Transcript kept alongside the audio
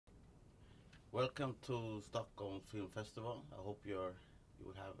Welcome to Stockholm Film Festival. I hope you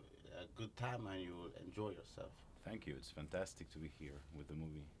will have a good time and you will enjoy yourself. Thank you. It's fantastic to be here with the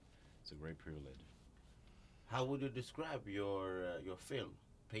movie. It's a great privilege. How would you describe your film,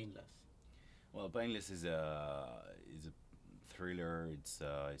 Painless? Well, Painless is a thriller. It's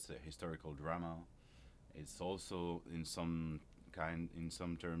a historical drama. It's also in some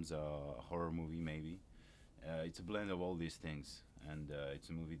terms a horror movie maybe. It's a blend of all these things, and it's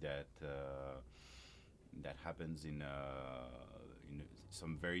a movie that happens in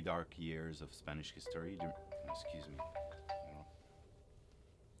some very dark years of Spanish history. Excuse me.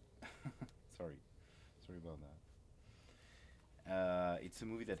 Sorry, sorry about that. It's a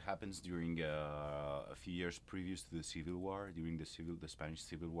movie that happens during a few years previous to the Civil War, during the Spanish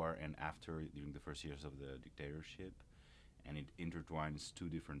Civil War, and after during the first years of the dictatorship, and it intertwines two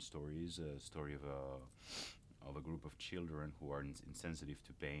different stories: a story of a group of children who are insensitive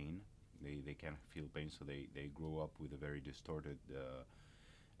to pain. They can't feel pain, so they grow up with a very distorted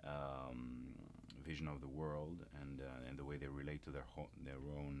vision of the world, and the way they relate to their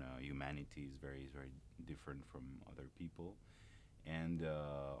own humanity is very different from other people. And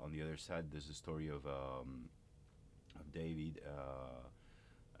on the other side, there's a story of David,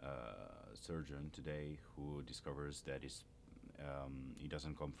 surgeon today, who discovers that he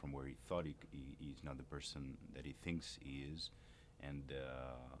doesn't come from where he thought he's not the person that he thinks he is, and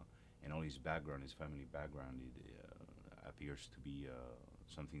all his background, his family background, appears to be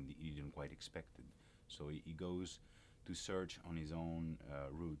something that he didn't quite expected. So he goes to search on his own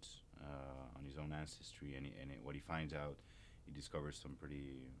roots, on his own ancestry, what he finds out, he discovers some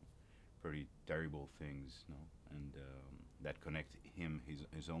pretty terrible things, no, and that connect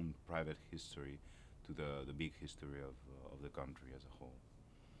his own private history to the big history of the country as a whole.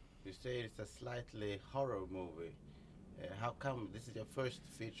 You say it's a slightly horror movie. How come this is your first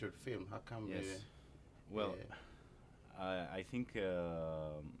featured film? How come you? Yes. Well, I think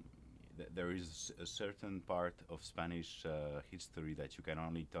there is a certain part of Spanish history that you can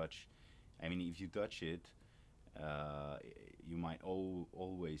only touch. I mean, if you touch it, uh, you might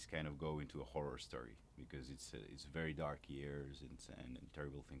always kind of go into a horror story because it's very dark years, and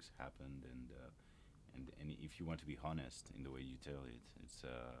terrible things happened, and if you want to be honest in the way you tell it,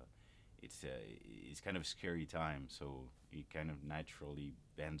 it's kind of a scary time. So it kind of naturally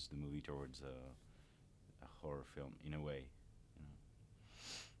bends the movie towards a horror film in a way, you know.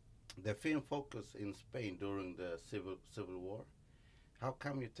 The film focused in Spain during the Civil War. How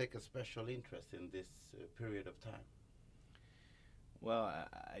come you take a special interest in this period of time? Well,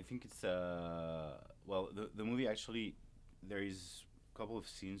 I think it's well, the movie actually, there is a couple of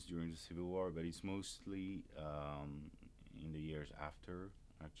scenes during the Civil War, but it's mostly in the years after,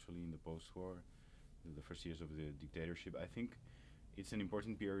 actually in the post-war, the first years of the dictatorship. I think it's an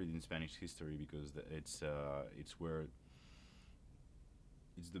important period in Spanish history because it's where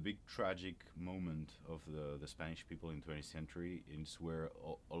it's the big tragic moment of the Spanish people in 20th century. It's where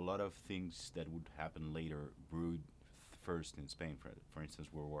a lot of things that would happen later brewed first in Spain. For instance,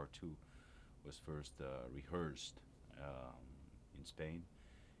 World War II was first rehearsed um, in Spain,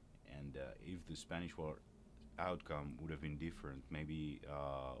 and if the Spanish War outcome would have been different, maybe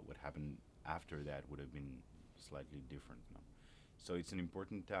what happened after that would have been slightly different. No? So it's an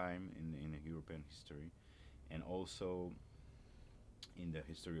important time in European history, and also in the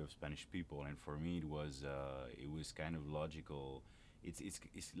history of Spanish people. And for me, it was kind of logical.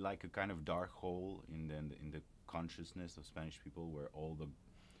 It's like a kind of dark hole in the consciousness of Spanish people, where all the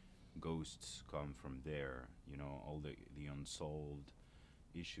ghosts come from there. You know, all the unsolved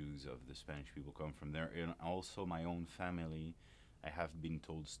issues of the Spanish people come from there, and also my own family. I have been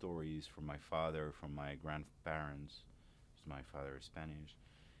told stories from my father, from my grandparents, because my father is Spanish,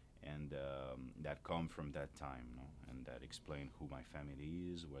 and that come from that time, no? And that explain who my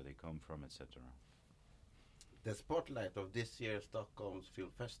family is, where they come from, etc. The spotlight of this year's Stockholm's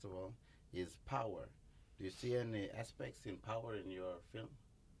Film Festival is power. Do you see any aspects in power in your film?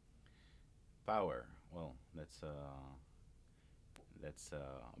 Power. Well, that's a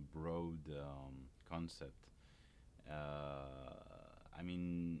broad concept. I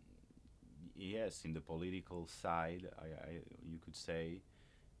mean, yes, in the political side, you could say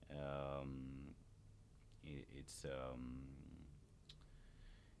um, I it's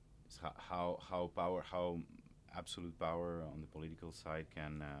how absolute power on the political side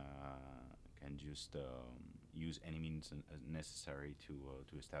can just use any means necessary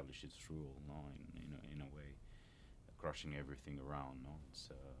to establish its rule, no, in a way, crushing everything around, no.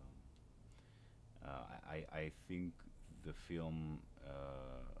 I think the film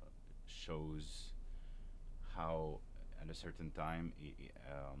shows how at a certain time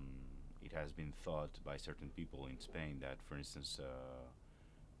it it has been thought by certain people in Spain that, for instance,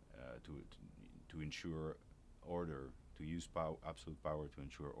 to ensure order, to use absolute power to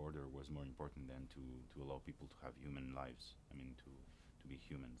ensure order was more important than to allow people to have human lives. I mean, to be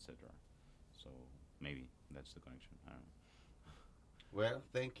human, etc. So maybe that's the connection. I don't know. Well,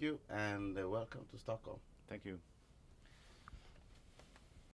 thank you and welcome to Stockholm. Thank you.